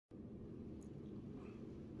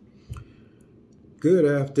Good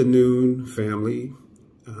afternoon, family.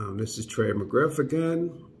 This is Trey McGriff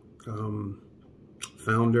again,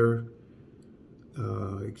 founder,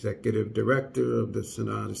 executive director of the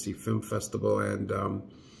Synodyssey Film Festival. And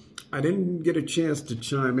I didn't get a chance to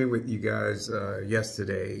chime in with you guys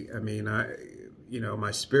yesterday. I mean,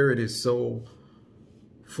 my spirit is so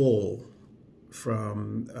full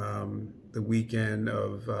from the weekend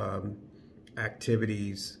of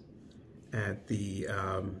activities at the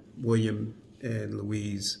William and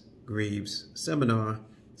Louise Greaves seminar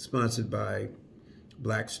sponsored by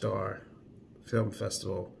Black Star Film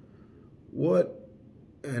Festival. What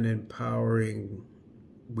an empowering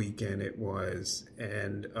weekend it was.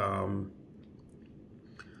 And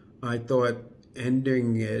I thought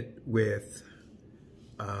ending it with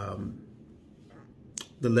the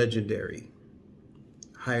legendary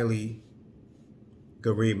Haile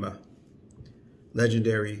Gerima,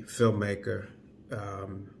 legendary filmmaker,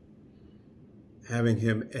 having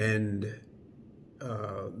him end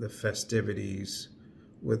the festivities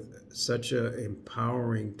with such an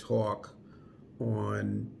empowering talk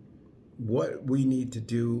on what we need to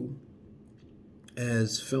do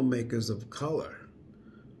as filmmakers of color,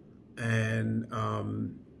 and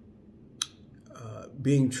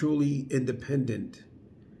being truly independent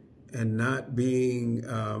and not being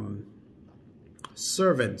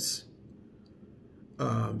servants,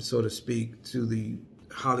 so to speak, to the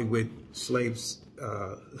Hollywood slaves.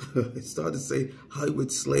 I started to say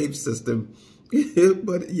Hollywood slave system,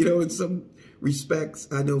 but in some respects,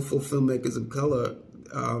 I know full filmmakers of color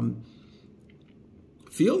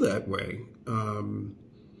feel that way.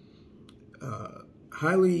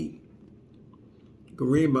 Haile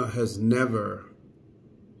Gerima has never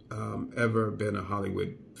ever been a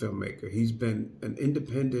Hollywood filmmaker. He's been an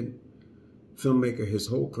independent filmmaker his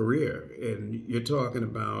whole career, and you're talking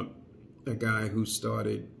about a guy who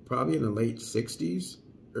started probably in the late 60s,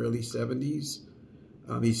 early 70s.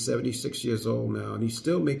 He's 76 years old now, and he's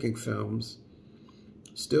still making films,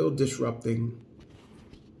 still disrupting,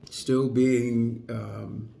 still being,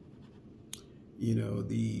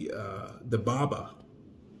 the Baba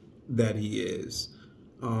that he is.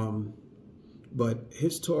 But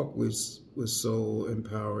his talk was so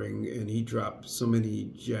empowering, and he dropped so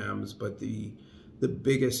many gems. But the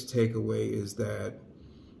biggest takeaway is that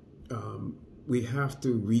we have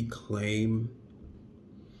to reclaim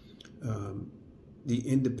the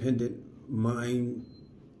independent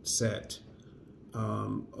mindset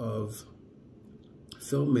of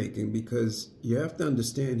filmmaking, because you have to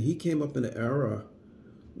understand he came up in an era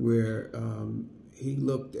where he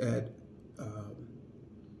looked at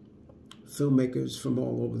filmmakers from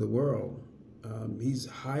all over the world. He's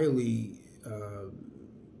highly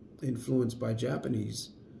influenced by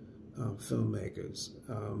Japanese filmmakers.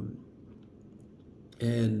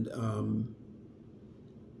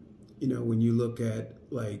 When you look at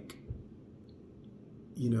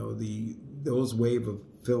those wave of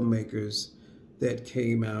filmmakers that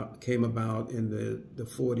came about in the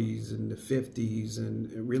 40s and the 50s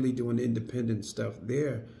and really doing independent stuff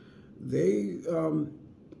there, they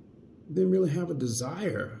didn't really have a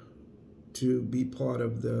desire to be part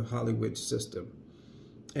of the Hollywood system.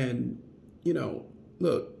 And,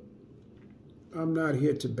 look, I'm not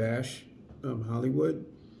here to bash Hollywood.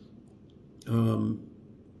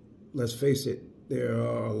 Let's face it, there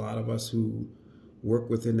are a lot of us who work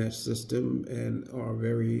within that system and are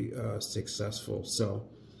very successful. So,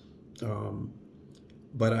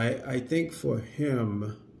 but I think for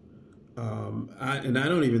him, I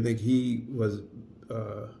don't even think he was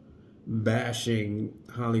bashing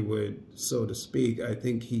Hollywood, so to speak. I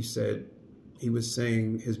think he was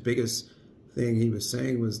saying his biggest thing he was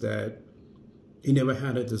saying was that he never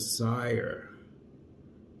had a desire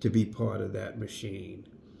to be part of that machine,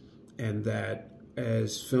 and that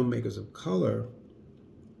as filmmakers of color,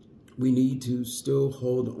 we need to still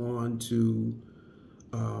hold on to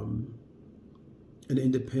an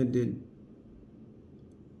independent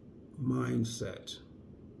mindset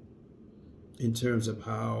in terms of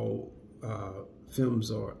how films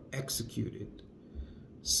are executed.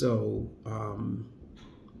 So,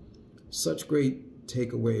 such great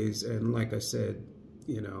takeaways, and like I said,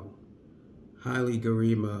 Haile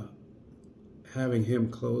Gerima, having him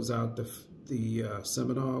close out the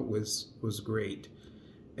seminar was great.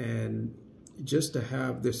 And just to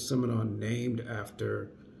have this seminar named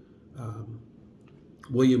after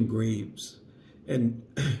William Greaves. And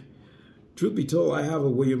truth be told, I have a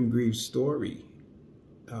William Greaves story.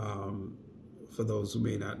 For those who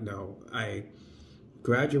may not know, I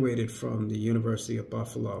graduated from the University of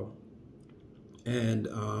Buffalo, and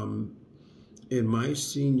in my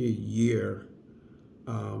senior year,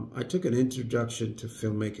 I took an introduction to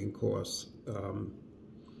filmmaking course.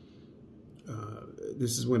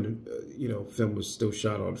 This is when, film was still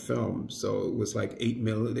shot on film. So it was like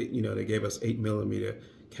 8mm, they gave us 8mm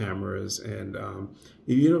cameras. And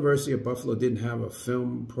the University of Buffalo didn't have a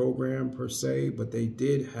film program per se, but they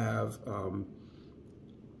did have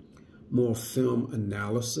more film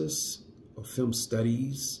analysis or film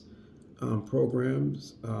studies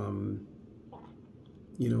programs. One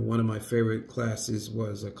of my favorite classes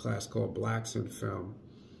was a class called Blacks in Film.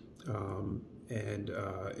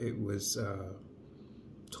 It was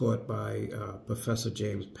taught by Professor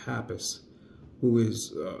James Pappas, who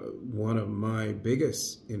is one of my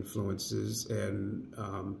biggest influences. And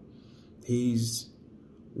he's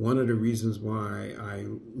one of the reasons why I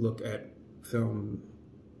look at film,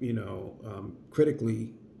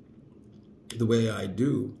 critically the way I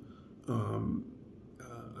do.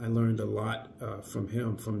 I learned a lot from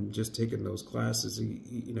him from just taking those classes.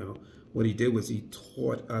 What he did was he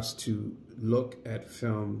taught us to look at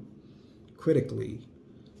film critically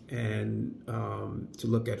and to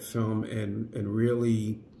look at film and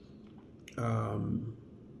really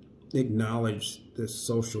acknowledge the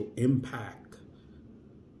social impact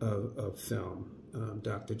of film,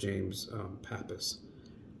 Dr. James Pappas.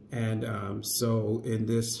 And so in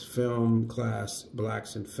this film class,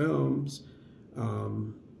 Blacks in Films,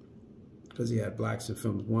 because he had Blacks in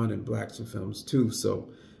Films 1 and Blacks in Films 2, so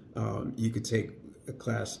you could take a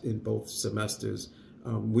class in both semesters.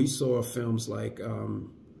 We saw films like The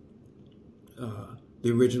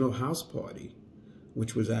Original House Party,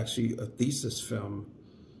 which was actually a thesis film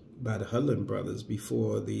by the Hudlin brothers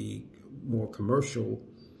before the more commercial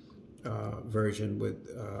version with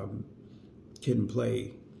Kid and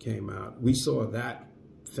Play came out. We saw that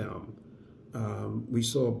film. We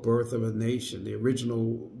saw Birth of a Nation, the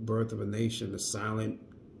original Birth of a Nation, the silent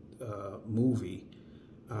movie.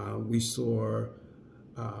 We saw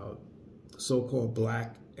so-called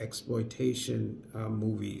black exploitation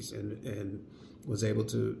movies and was able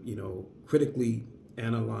to, critically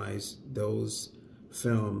analyze those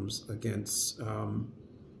films against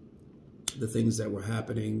the things that were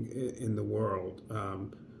happening in the world.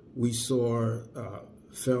 We saw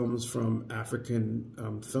films from African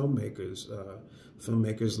filmmakers,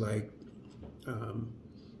 filmmakers like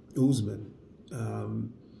Usman.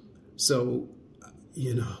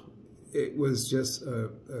 It was just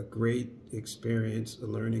a great experience, a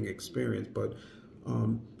learning experience. But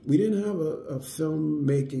we didn't have a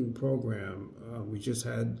filmmaking program. We just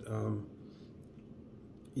had,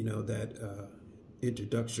 that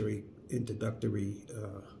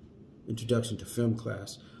introduction to film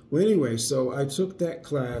class. Well, anyway, so I took that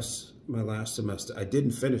class my last semester. I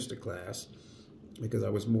didn't finish the class because I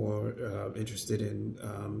was more interested in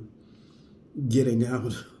getting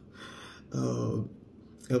out of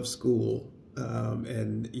school.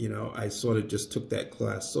 I sort of just took that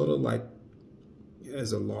class sort of like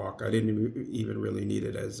as a lark. I didn't even really need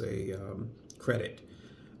it as a credit.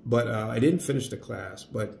 But I didn't finish the class.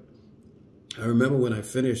 But I remember when I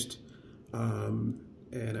finished and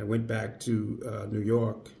I went back to New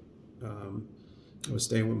York. I was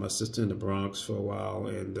staying with my sister in the Bronx for a while,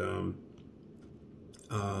 and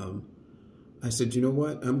I said, you know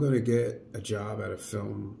what? I'm going to get a job at a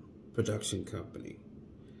film production company.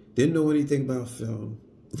 Didn't know anything about film.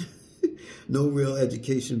 No real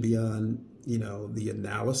education beyond, the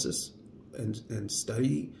analysis and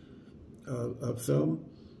study of film.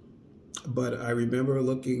 But I remember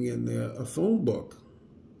looking in a phone book,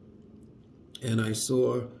 and I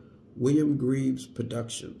saw William Greaves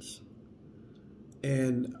Productions.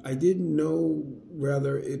 And I didn't know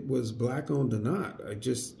whether it was black-owned or not.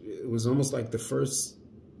 It was almost like the first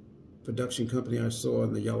production company I saw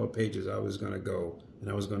in the Yellow Pages. I was going to go, and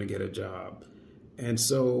I was going to get a job. And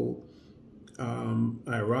so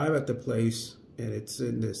I arrive at the place, and it's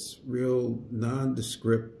in this real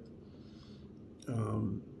nondescript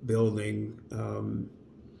building. And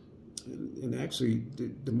actually,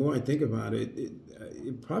 the more I think about it,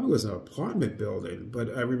 it probably was an apartment building.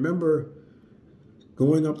 But I remember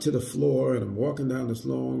going up to the floor, and I'm walking down this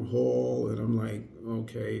long hall, and I'm like,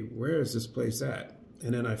 okay, where is this place at?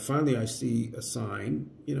 And then I see a sign,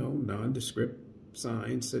 nondescript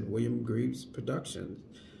sign, said William Greaves Productions.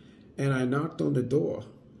 And I knocked on the door.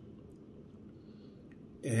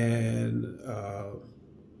 And a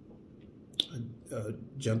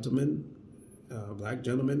gentleman, a black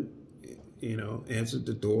gentleman, answered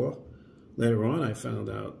the door. Later on, I found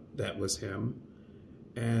out that was him.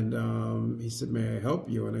 And he said, may I help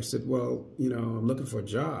you? And I said, well, I'm looking for a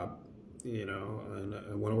job, and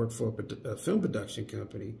I want to work for a film production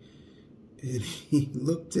company. And he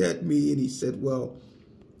looked at me and he said, well,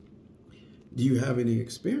 do you have any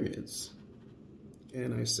experience?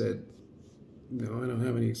 And I said, no, I don't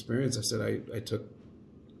have any experience. I said, I took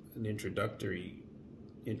an introduction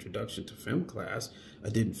to film class. I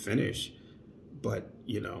didn't finish, but,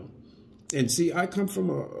 you know, and see, I come from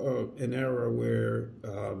an era where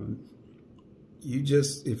you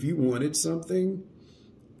just, if you wanted something,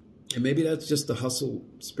 and maybe that's just the hustle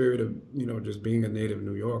spirit of, you know, just being a native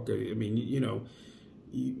New Yorker. I mean, you know,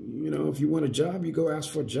 if you want a job, you go ask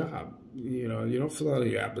for a job. You know, you don't fill out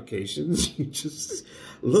your applications. You just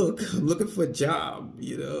look, I'm looking for a job,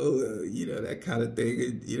 you know, that kind of thing.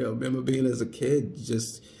 And, you know, remember being as a kid,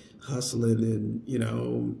 just hustling and, you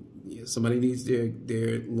know, somebody needs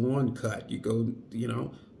their lawn cut. You go, you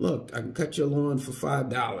know, look, I can cut your lawn for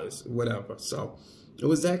 $5, whatever. So it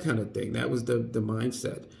was that kind of thing. That was the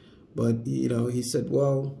mindset. But, you know, he said,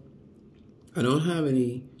 well, I don't have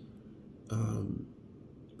any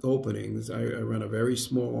openings. I run a very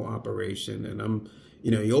small operation, and I'm, you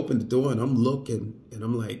know, he opened the door and I'm looking and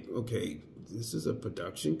I'm like, okay, this is a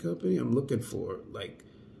production company. I'm looking for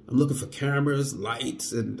cameras,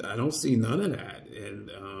 lights, and I don't see none of that.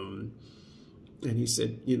 And he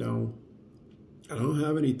said, you know, I don't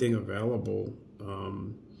have anything available.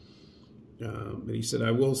 But he said, I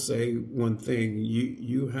will say one thing,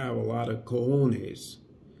 you have a lot of cojones.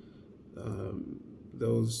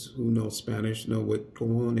 Those who know Spanish know what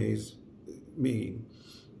cojones mean.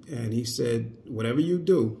 And he said, whatever you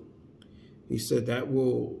do, he said, that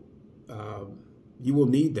will, you will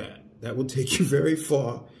need that. That will take you very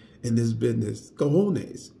far in this business,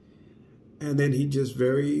 cojones. And then he just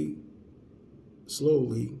very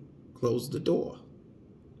slowly closed the door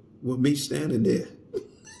with me standing there.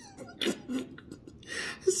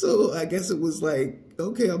 So I guess it was like,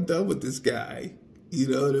 okay, I'm done with this guy. You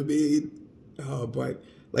know what I mean? But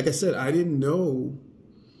like I said, I didn't know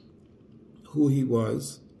who he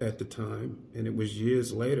was at the time. And it was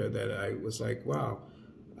years later that I was like, wow,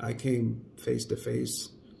 I came face to face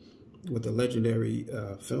with a legendary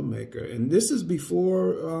filmmaker. And this is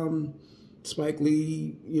before Spike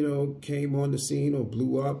Lee, you know, came on the scene or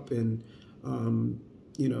blew up. And,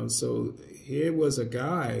 you know, so here was a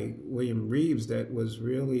guy, William Reeves, that was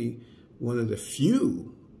really one of the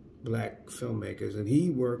few black filmmakers. And he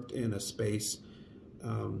worked in a space,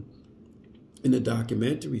 in the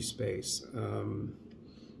documentary space.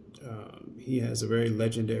 He has a very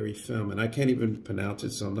legendary film, and I can't even pronounce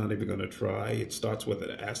it, so I'm not even going to try. It starts with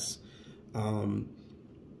an S.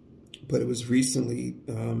 But it was recently,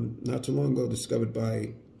 not too long ago, discovered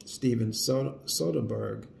by Steven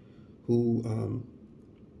Soderbergh, who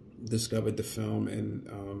discovered the film, and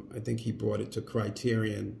I think he brought it to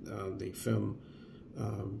Criterion, the film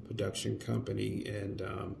production company, and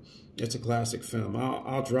it's a classic film.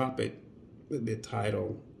 I'll drop it, the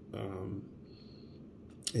title,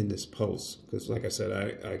 in this post, because like I said,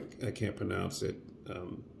 I can't pronounce it.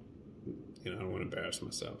 You know, I don't want to embarrass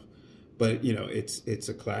myself. But, you know, it's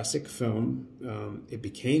a classic film. It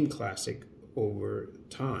became classic over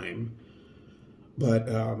time. But,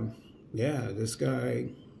 yeah, this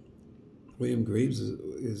guy, William Reeves,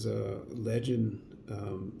 is a legendary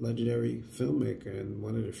filmmaker and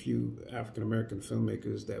one of the few African-American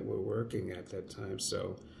filmmakers that were working at that time.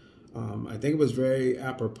 So I think it was very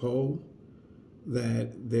apropos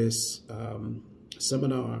that this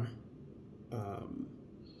seminar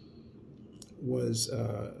was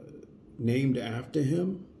named after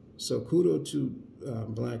him. So kudos to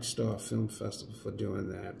Black Star Film Festival for doing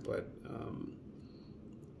that. But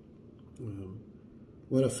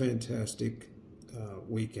what a fantastic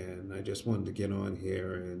weekend. I just wanted to get on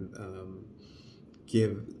here and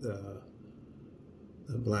give the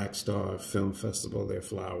Black Star Film Festival their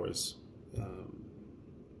flowers.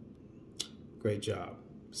 Great job.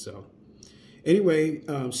 So anyway,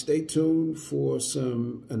 stay tuned for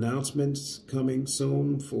some announcements coming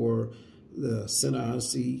soon for the Cine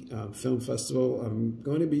Odyssey Film Festival. I'm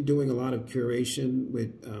going to be doing a lot of curation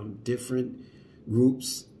with different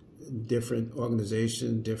groups, different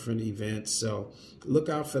organizations, different events. So look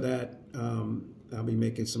out for that. I'll be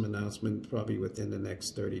making some announcements probably within the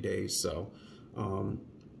next 30 days. So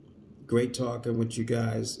great talking with you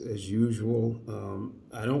guys as usual.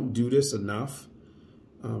 I don't do this enough,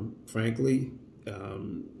 frankly.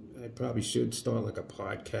 I probably should start like a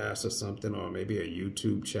podcast or something, or maybe a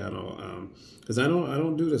YouTube channel, because I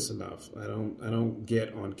don't do this enough. I don't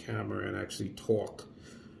get on camera and actually talk,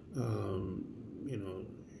 you know,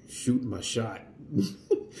 shoot my shot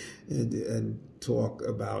and talk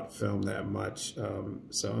about film that much.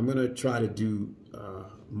 So I'm gonna try to do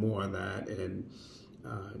more of that and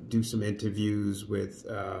do some interviews with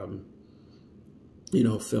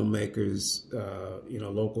filmmakers,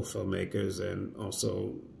 local filmmakers, and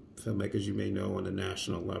also filmmakers you may know on a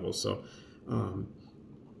national level. So I'm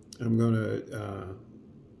going to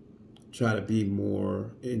try to be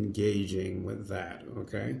more engaging with that,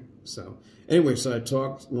 okay? So anyway, so I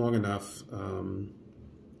talked long enough.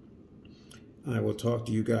 I will talk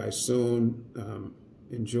to you guys soon.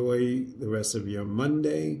 Enjoy the rest of your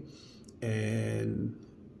Monday. And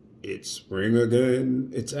it's spring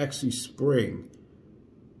again. It's actually spring.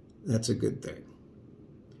 That's a good thing.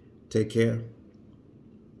 Take care.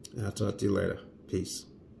 I'll talk to you later. Peace.